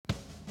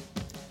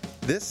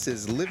This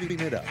is Living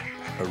It Up,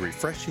 a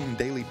refreshing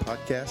daily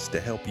podcast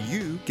to help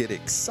you get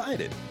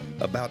excited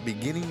about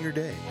beginning your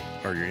day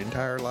or your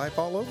entire life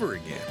all over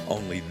again.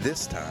 Only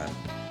this time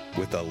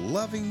with a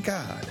loving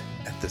God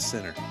at the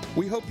center.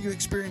 We hope you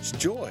experience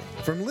joy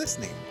from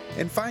listening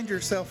and find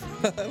yourself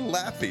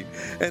laughing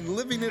and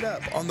living it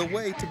up on the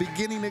way to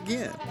beginning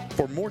again.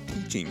 For more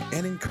teaching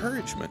and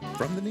encouragement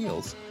from the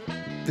Neils,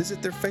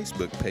 visit their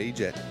Facebook page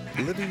at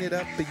Living It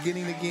Up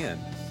Beginning Again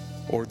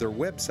or their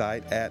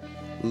website at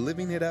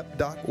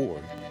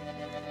livingitup.org.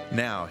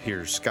 Now,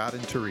 here's Scott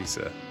and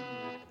Teresa.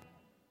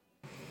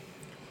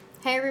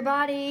 Hey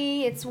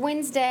everybody, it's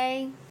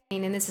Wednesday,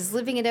 and this is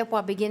Living It Up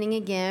While Beginning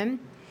Again.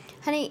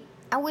 Honey,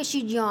 I wish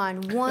you'd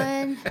yawn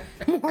one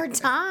more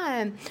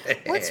time.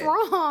 What's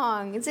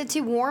wrong? Is it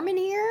too warm in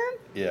here?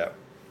 Yeah.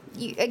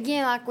 You,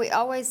 again, like we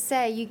always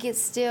say, you get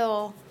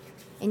still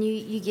and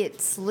you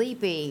get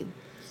sleepy.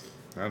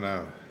 I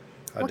know.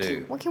 I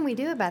do. What can we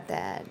do about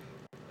that?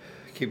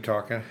 Keep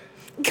talking.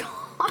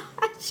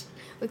 Gosh,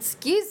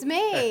 excuse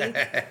me.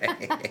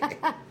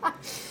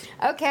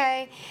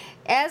 Okay,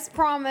 as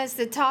promised,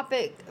 the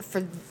topic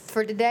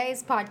for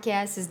today's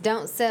podcast is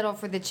don't settle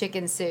for the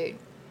chicken suit.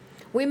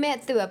 We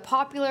met through a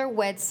popular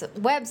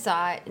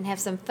website and have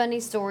some funny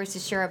stories to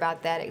share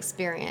about that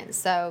experience.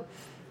 So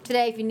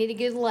today, if you need a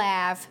good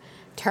laugh,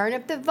 turn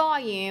up the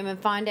volume and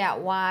find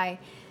out why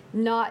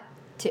not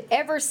to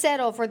ever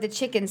settle for the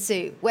chicken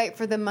suit. Wait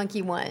for the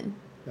monkey one.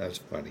 That's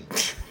funny.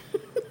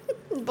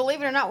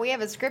 Believe it or not, we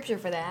have a scripture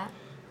for that.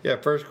 Yeah,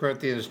 1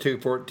 Corinthians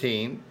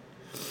 2:14,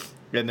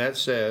 and that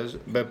says,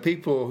 "But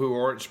people who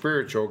aren't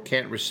spiritual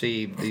can't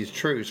receive these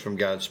truths from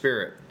God's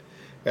Spirit.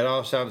 It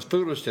all sounds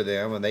foolish to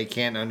them, and they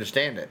can't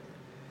understand it.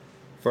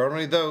 For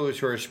only those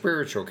who are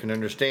spiritual can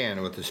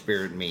understand what the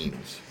Spirit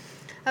means."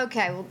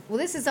 Okay, well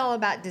this is all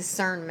about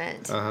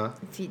discernment,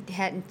 if you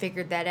hadn't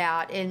figured that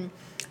out. And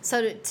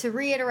so to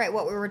reiterate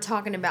what we were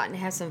talking about and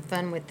have some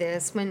fun with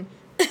this, when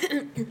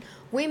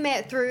we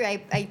met through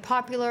a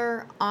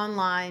popular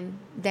online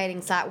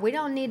dating site, we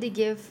don't need to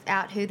give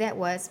out who that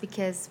was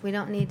because we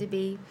don't need to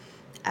be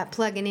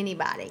plugging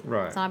anybody.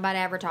 Right. It's not about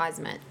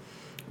advertisement.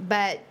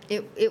 But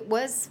it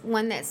was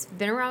one that's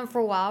been around for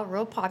a while,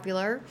 real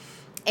popular.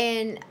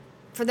 And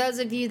for those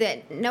of you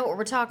that know what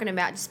we're talking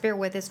about, just bear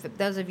with us. For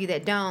those of you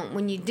that don't,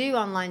 when you do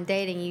online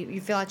dating,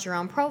 you fill out your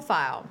own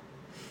profile.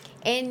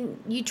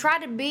 And you try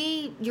to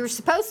be, you're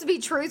supposed to be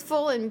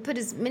truthful and put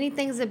as many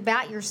things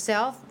about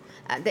yourself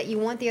that you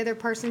want the other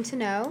person to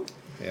know.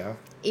 Yeah.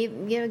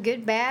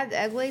 Good, bad,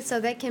 ugly, so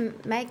they can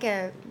make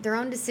their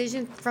own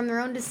decision from their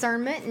own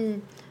discernment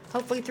and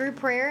hopefully through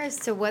prayer as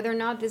to whether or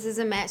not this is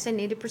a match they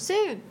need to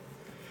pursue.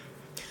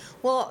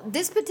 Well,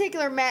 this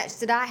particular match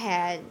that I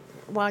had,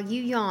 while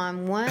you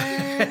yawn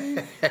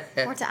one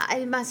more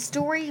time, my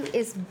story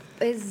is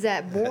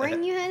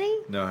boring you,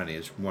 honey? No, honey,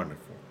 it's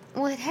wonderful.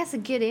 Well, it has a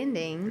good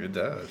ending. It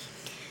does.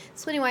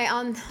 So anyway,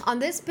 on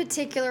this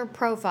particular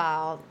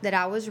profile that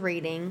I was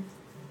reading,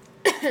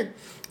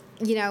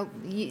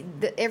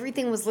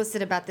 everything was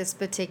listed about this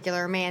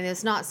particular man.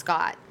 It's not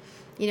Scott.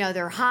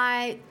 Their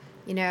height.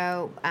 Had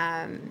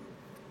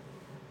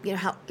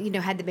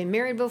they been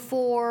married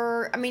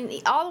before? I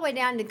mean, all the way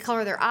down to the color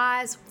of their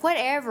eyes,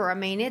 whatever. I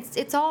mean,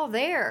 it's all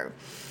there.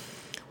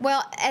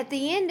 Well, at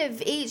the end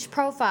of each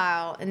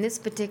profile in this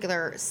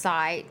particular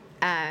site,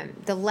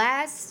 the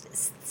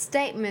last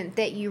statement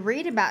that you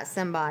read about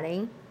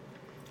somebody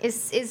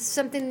is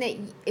something that,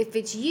 if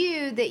it's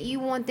you, that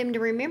you want them to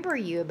remember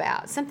you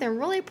about. Something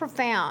really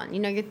profound.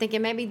 You're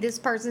thinking maybe this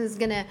person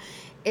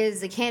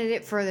is a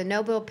candidate for the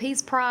Nobel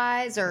Peace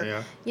Prize,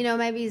 or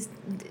maybe he's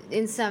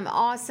in some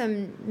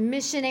awesome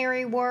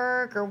missionary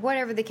work, or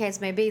whatever the case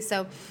may be.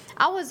 So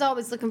I was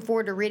always looking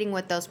forward to reading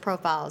what those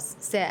profiles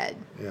said.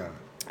 Yeah.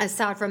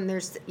 Aside from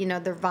their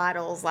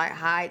vitals like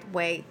height,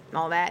 weight, and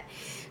all that.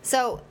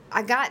 So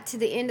I got to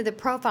the end of the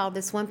profile of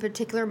this one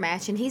particular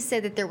match, and he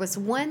said that there was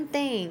one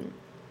thing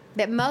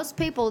that most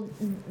people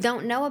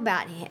don't know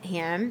about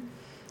him,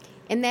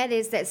 and that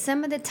is that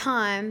some of the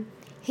time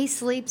he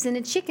sleeps in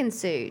a chicken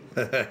suit.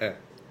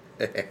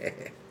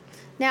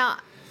 Now,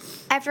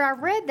 after I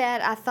read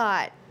that, I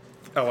thought,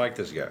 I like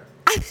this guy.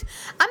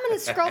 I'm going to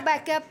scroll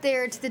back up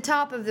there to the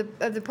top of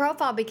the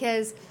profile,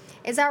 because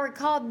as I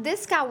recall,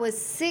 this guy was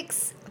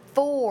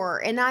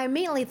 6'4", and I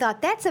immediately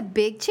thought, that's a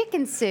big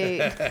chicken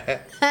suit,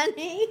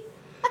 honey.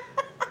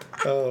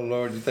 Oh,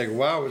 Lord, you think,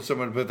 why would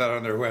someone put that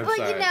on their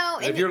website? Well,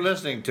 if you're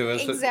listening to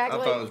us, exactly.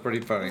 I thought it was pretty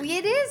funny.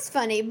 It is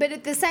funny, but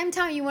at the same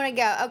time, you want to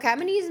go, okay, I'm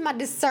going to use my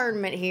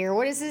discernment here.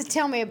 What does this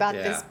tell me about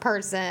this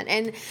person?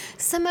 And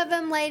some of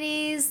them,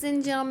 ladies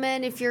and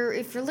gentlemen, if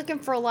you're looking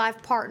for a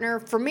life partner,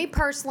 for me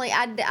personally,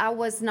 I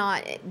was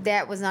not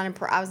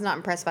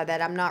impressed by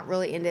that. I'm not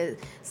really into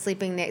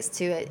sleeping next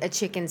to a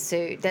chicken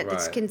suit. That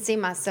just can see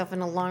myself in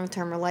a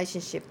long-term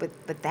relationship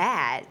with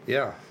that.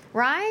 Yeah.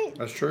 Right?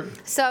 That's true.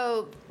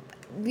 So,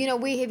 we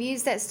have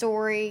used that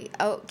story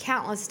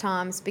countless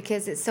times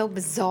because it's so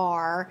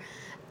bizarre,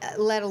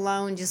 let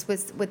alone just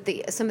with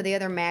some of the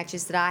other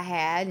matches that I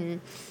had. And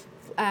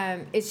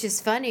it's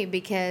just funny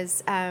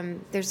because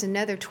there's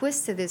another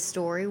twist to this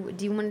story.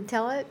 Do you want to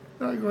tell it?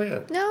 No, go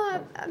ahead.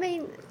 No, I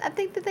mean, I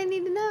think that they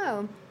need to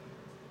know.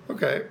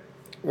 Okay.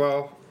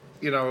 Well,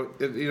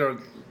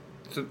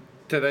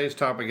 today's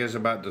topic is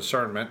about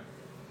discernment.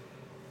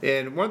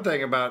 And one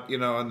thing about,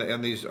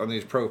 on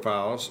these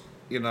profiles,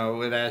 it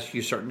asks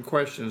you certain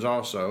questions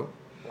also.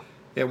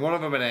 And one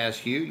of them it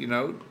asks you,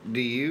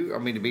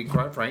 to be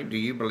quite frank, do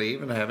you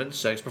believe in having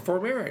sex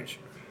before marriage?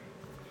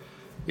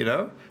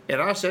 And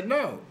I said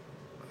no.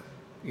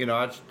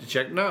 I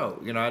checked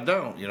no. I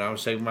don't. I'm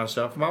saving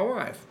myself and my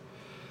wife.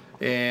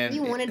 And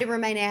you wanted to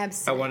remain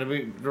abstinent. I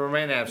wanted to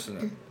remain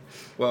abstinent.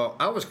 Well,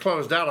 I was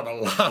closed out of a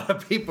lot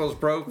of people's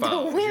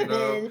profiles. The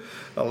women.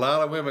 A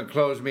lot of women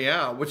closed me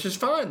out, which is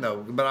fine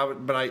though.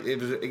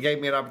 It gave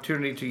me an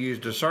opportunity to use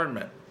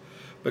discernment,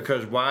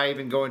 because why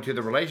even go into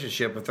the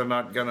relationship if they're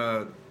not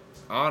gonna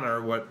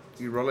honor what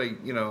you really,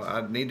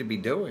 I need to be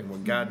doing,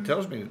 what God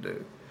tells me to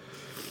do.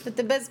 But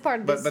the best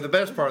part of this... But the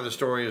best part of the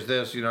story is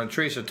this,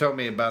 Teresa told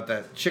me about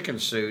that chicken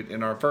suit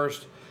in our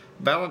first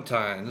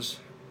Valentine's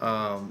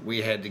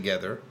we had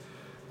together.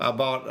 I think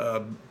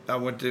I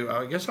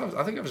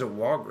was at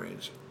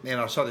Walgreens, and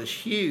I saw this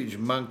huge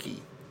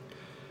monkey,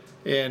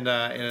 and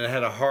it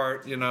had a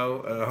heart,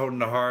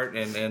 holding a heart,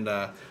 and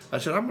I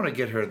said, I'm going to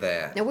get her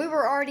that. Now, we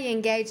were already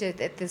engaged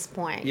at this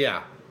point.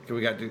 Yeah,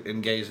 we got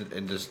engaged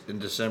in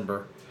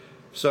December.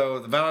 So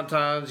the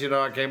Valentine's,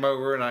 I came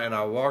over and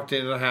I walked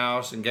into the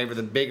house and gave her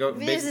the big.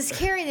 There's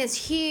carrying this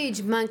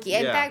huge monkey.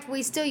 In fact,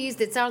 we still used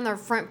it. It's on our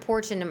front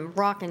porch in a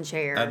rocking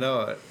chair. I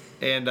know it.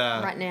 And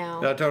right now,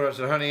 and I told her, I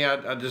said, honey,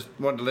 I just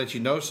wanted to let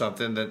you know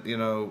something, that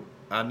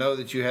I know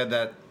that you had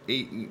that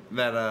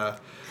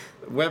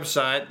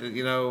website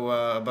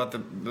that about the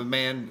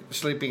man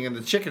sleeping in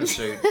the chicken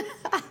suit.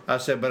 I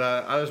said, but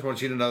I just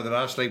want you to know that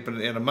I sleep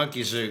in a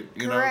monkey suit,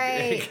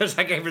 because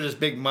I gave her this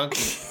big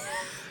monkey.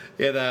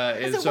 And why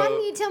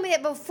didn't you tell me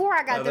that before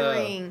I got the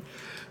ring?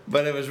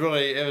 But it was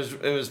really it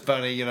was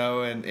funny,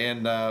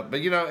 but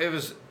it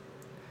was,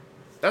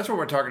 that's what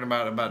we're talking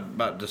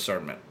about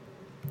discernment.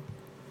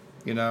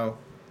 These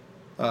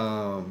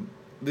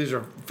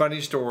are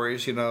funny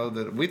stories,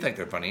 that we think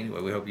they're funny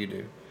anyway. We hope you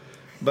do.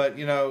 But,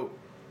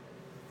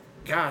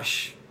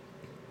 gosh,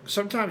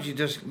 sometimes you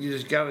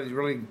just got to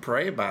really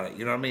pray about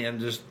it, and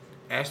just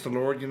ask the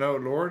Lord,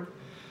 Lord,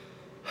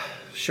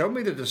 show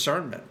me the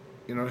discernment.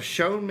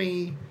 Show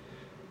me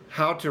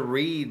how to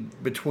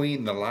read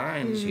between the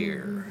lines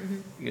here,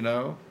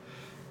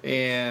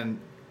 And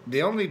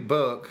the only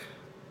book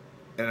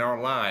in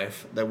our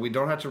life that we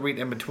don't have to read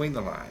in between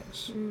the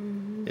lines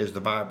is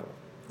the Bible.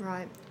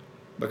 Right.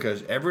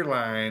 Because every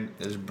line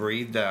is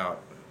breathed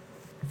out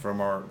from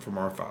our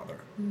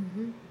Father.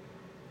 Mm-hmm.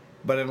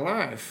 But in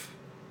life,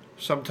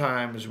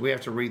 sometimes we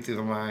have to read through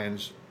the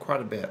lines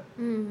quite a bit.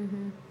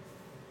 Mm-hmm.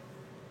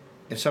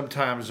 And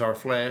sometimes our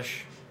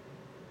flesh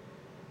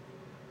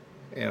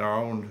and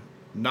our own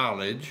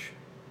knowledge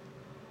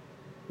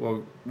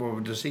will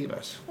deceive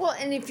us. Well,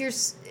 and if you're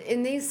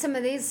in some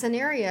of these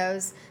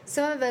scenarios,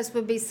 some of us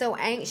would be so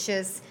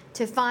anxious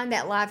to find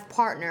that life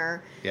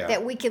partner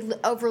that we could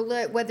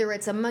overlook whether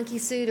it's a monkey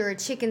suit or a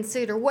chicken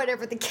suit or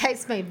whatever the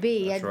case may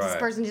be. That's right. This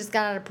person just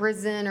got out of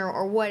prison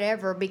or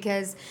whatever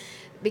because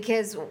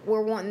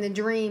we're wanting the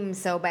dream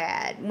so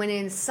bad. When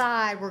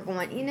inside we're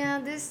going,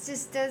 this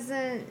just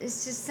doesn't,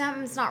 it's just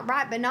something's not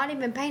right, but not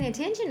even paying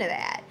attention to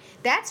that.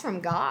 That's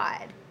from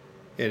God.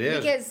 It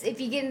is. Because if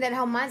you get in that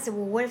whole mindset,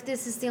 well, what if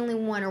this is the only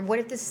one? Or what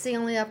if this is the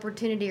only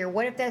opportunity? Or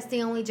what if that's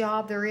the only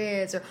job there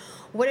is? Or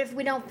what if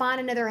we don't find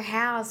another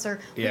house? Or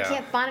we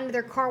can't find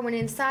another car, when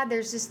inside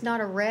there's just not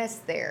a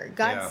rest there.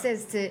 God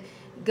says to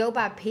go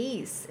by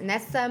peace. And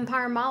that's the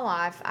umpire in my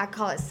life. I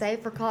call it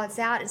safe or call it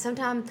out. And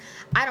sometimes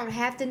I don't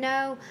have to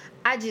know.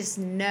 I just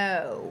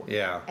know.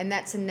 Yeah. And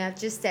that's enough.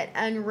 Just that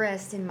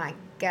unrest in my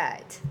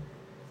gut.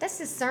 That's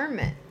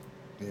discernment.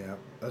 Yeah,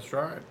 that's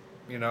right.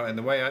 And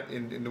the way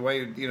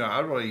I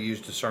really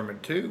used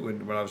discernment too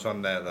when I was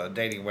on that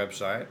dating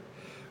website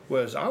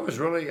was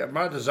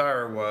my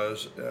desire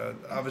was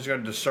I was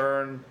going to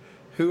discern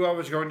who I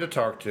was going to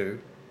talk to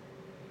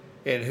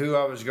and who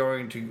I was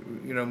going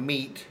to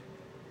meet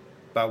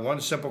by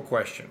one simple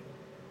question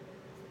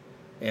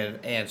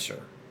and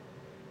answer.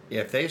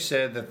 If they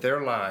said that their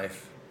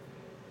life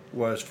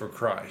was for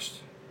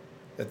Christ,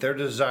 that their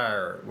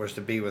desire was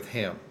to be with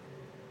Him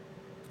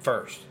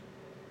first,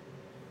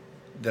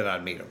 then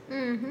I'd meet them.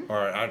 Mm-hmm. Or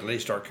I'd at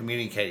least start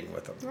communicating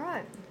with them.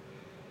 Right.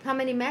 How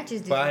many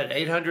matches did you have? I had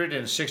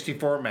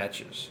 864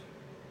 matches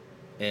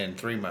in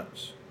 3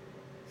 months.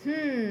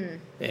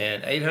 And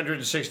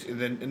 860...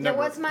 Now,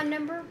 what's my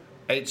number?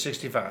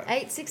 865.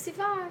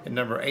 865. And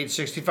number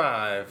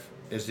 865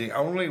 is the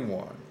only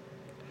one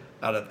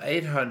out of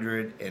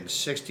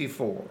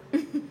 864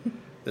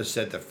 that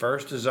said the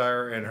first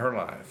desire in her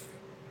life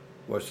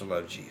was to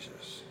love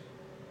Jesus.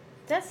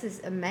 That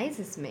just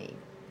amazes me.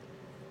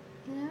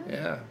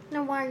 Yeah.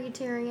 Now, why are you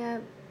tearing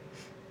up?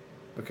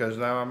 Because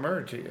now I'm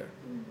married to you.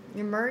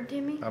 You're married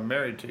to me? I'm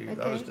married to you.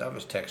 Okay. I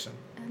was texting.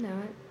 I know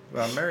it.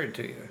 But I'm married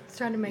to you. It's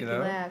trying to make you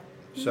laugh.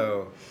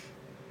 So,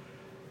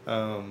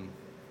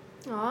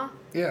 Aw.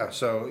 Yeah.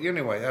 So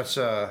anyway, that's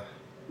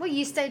Well,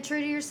 you stayed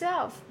true to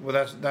yourself.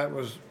 well, that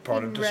was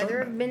part of You'd rather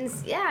discernment.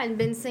 have been, and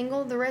been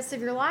single the rest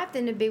of your life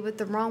than to be with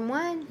the wrong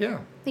one. Yeah.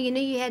 That you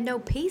knew you had no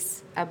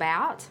peace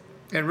about.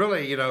 And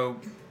really,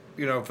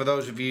 for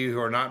those of you who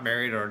are not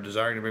married or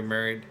desiring to be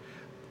married,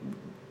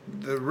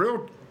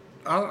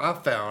 I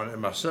found in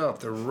myself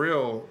the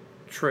real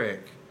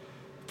trick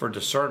for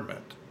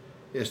discernment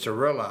is to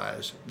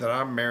realize that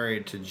I'm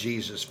married to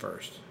Jesus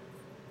first.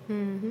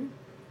 Mm-hmm.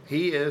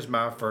 He is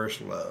my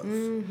first love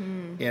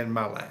and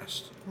my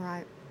last.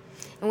 Right.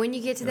 And when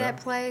you get to that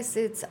place,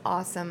 it's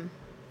awesome.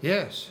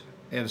 Yes.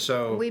 And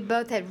so We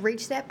both had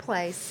reached that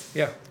place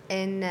yeah.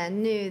 and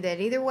knew that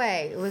either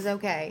way it was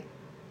okay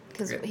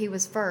because Yeah. he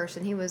was first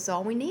and he was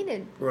all we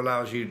needed. It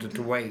allows you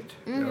to wait.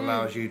 It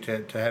allows you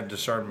to have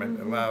discernment.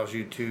 It allows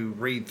you to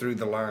read through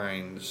the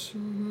lines.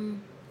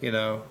 And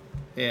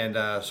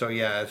so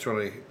yeah, it's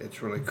really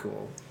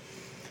cool.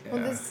 Well,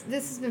 Yeah.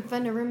 this has been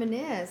fun to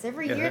reminisce.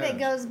 Every It year that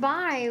has. goes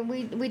by,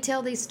 we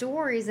tell these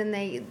stories, and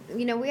they,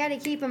 we got to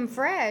keep them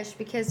fresh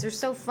because they're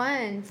so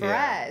fun for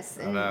Yeah, us.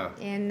 I know.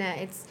 And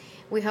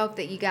we hope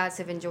that you guys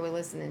have enjoyed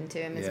listening to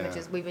them as Yeah. much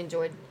as we've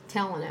enjoyed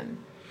telling them.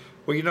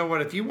 Well, you know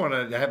what? If you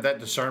want to have that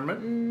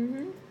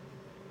discernment,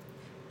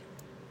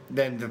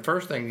 then the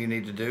first thing you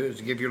need to do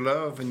is give your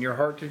love and your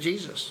heart to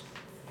Jesus.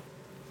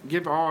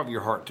 Give all of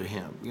your heart to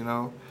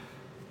Him.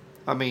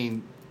 I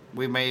mean,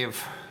 we may have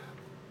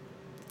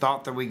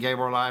thought that we gave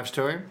our lives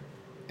to Him,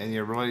 and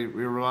you're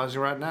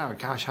realizing right now,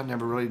 gosh, I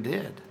never really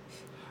did.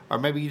 Or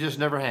maybe you just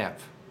never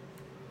have.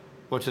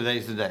 Well,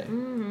 today's the day.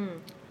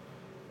 And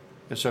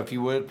so if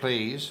you would,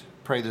 please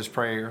pray this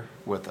prayer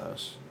with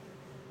us.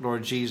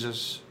 Lord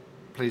Jesus,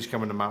 please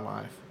come into my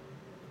life.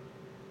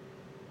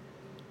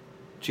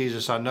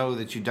 Jesus, I know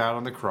that you died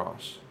on the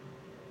cross,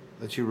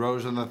 that you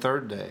rose on the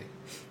third day.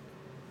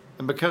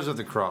 And because of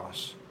the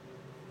cross,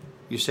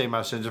 you say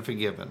my sins are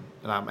forgiven.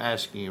 And I'm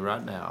asking you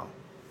right now,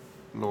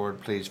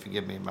 Lord, please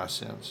forgive me my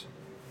sins.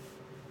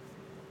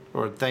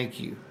 Lord, thank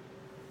you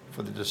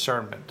for the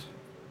discernment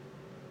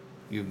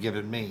you've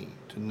given me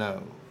to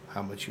know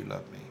how much you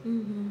love me.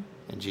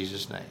 In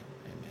Jesus' name,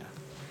 amen.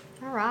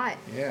 All right.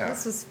 Yeah.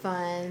 This was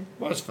fun.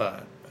 Was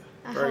fun.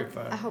 I Very hope,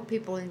 fun. I hope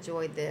people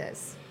enjoyed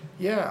this.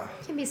 Yeah,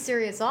 We can be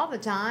serious all the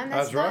time.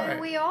 That's That's not right.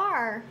 who we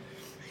are.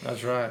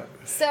 that's right.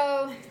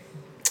 So,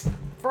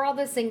 for all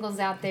the singles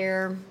out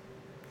there,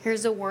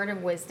 here's a word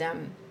of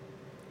wisdom.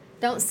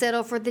 Don't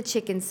settle for the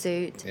chicken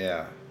suit.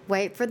 Yeah,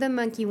 Wait for the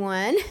monkey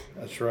one.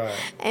 that's right.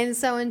 And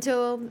so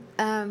until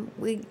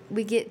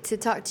we get to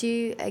talk to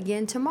you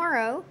again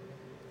tomorrow,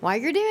 while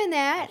you're doing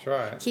that, That's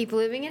right. keep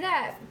living it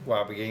up.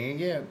 While beginning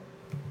again.